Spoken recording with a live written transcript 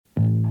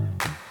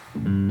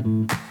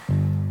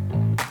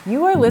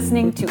You are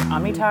listening to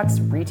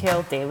OmniTalk's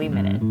Retail Daily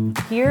Minute.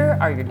 Here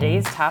are your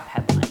day's top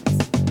headlines.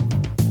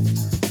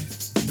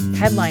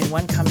 Headline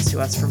 1 comes to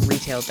us from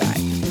Retail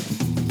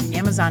Dive.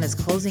 Amazon is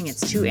closing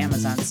its 2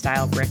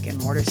 Amazon-style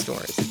brick-and-mortar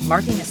stores,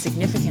 marking a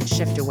significant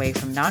shift away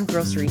from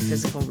non-grocery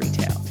physical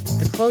retail.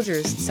 The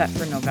closures, set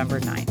for November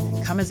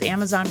 9th, come as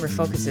Amazon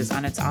refocuses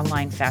on its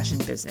online fashion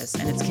business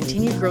and its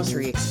continued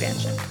grocery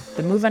expansion.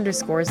 The move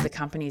underscores the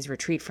company's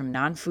retreat from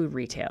non-food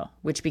retail,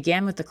 which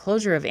began with the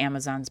closure of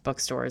Amazon's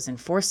bookstores and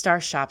 4-star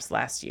shops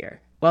last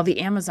year. While the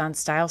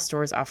Amazon-style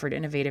stores offered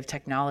innovative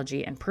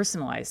technology and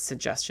personalized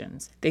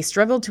suggestions, they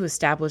struggled to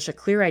establish a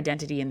clear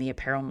identity in the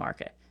apparel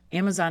market.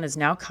 Amazon is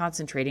now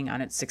concentrating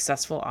on its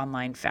successful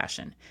online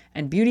fashion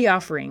and beauty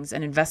offerings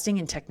and investing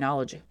in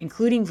technology,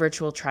 including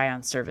virtual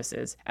try-on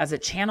services, as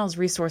it channels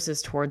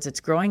resources towards its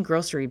growing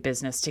grocery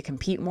business to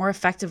compete more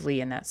effectively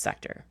in that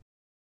sector.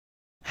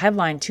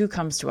 Headline 2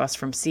 comes to us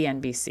from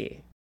CNBC.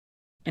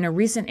 In a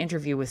recent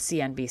interview with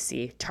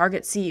CNBC,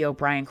 Target CEO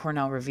Brian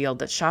Cornell revealed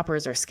that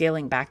shoppers are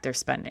scaling back their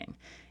spending,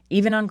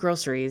 even on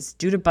groceries,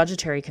 due to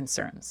budgetary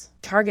concerns.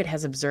 Target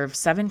has observed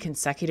 7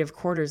 consecutive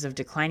quarters of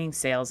declining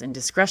sales in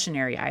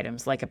discretionary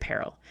items like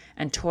apparel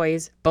and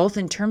toys, both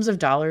in terms of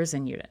dollars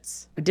and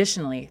units.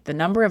 Additionally, the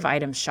number of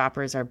items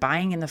shoppers are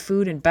buying in the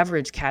food and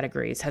beverage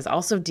categories has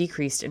also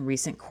decreased in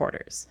recent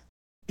quarters.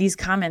 These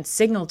comments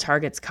signal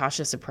Target's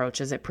cautious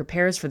approach as it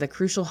prepares for the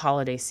crucial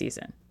holiday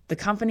season. The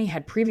company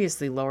had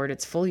previously lowered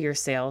its full-year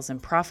sales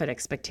and profit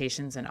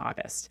expectations in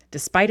August,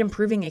 despite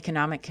improving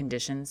economic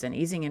conditions and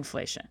easing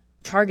inflation.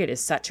 Target is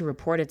set to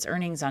report its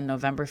earnings on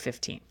November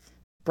 15th.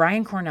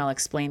 Brian Cornell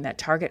explained that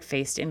Target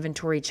faced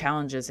inventory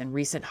challenges in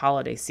recent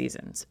holiday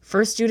seasons,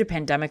 first due to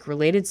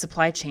pandemic-related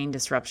supply chain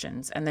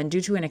disruptions and then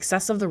due to an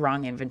excess of the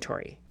wrong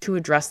inventory. To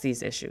address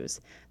these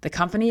issues, the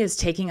company is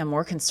taking a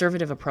more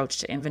conservative approach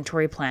to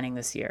inventory planning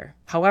this year.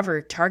 However,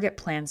 Target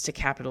plans to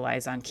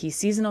capitalize on key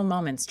seasonal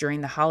moments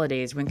during the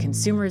holidays when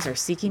consumers are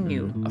seeking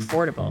new,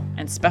 affordable,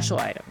 and special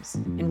items.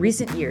 In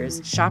recent years,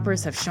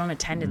 shoppers have shown a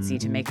tendency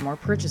to make more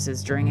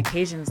purchases during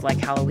occasions like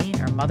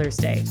Halloween or Mother's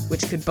Day,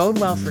 which could bode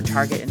well for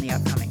Target in the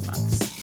upcoming months.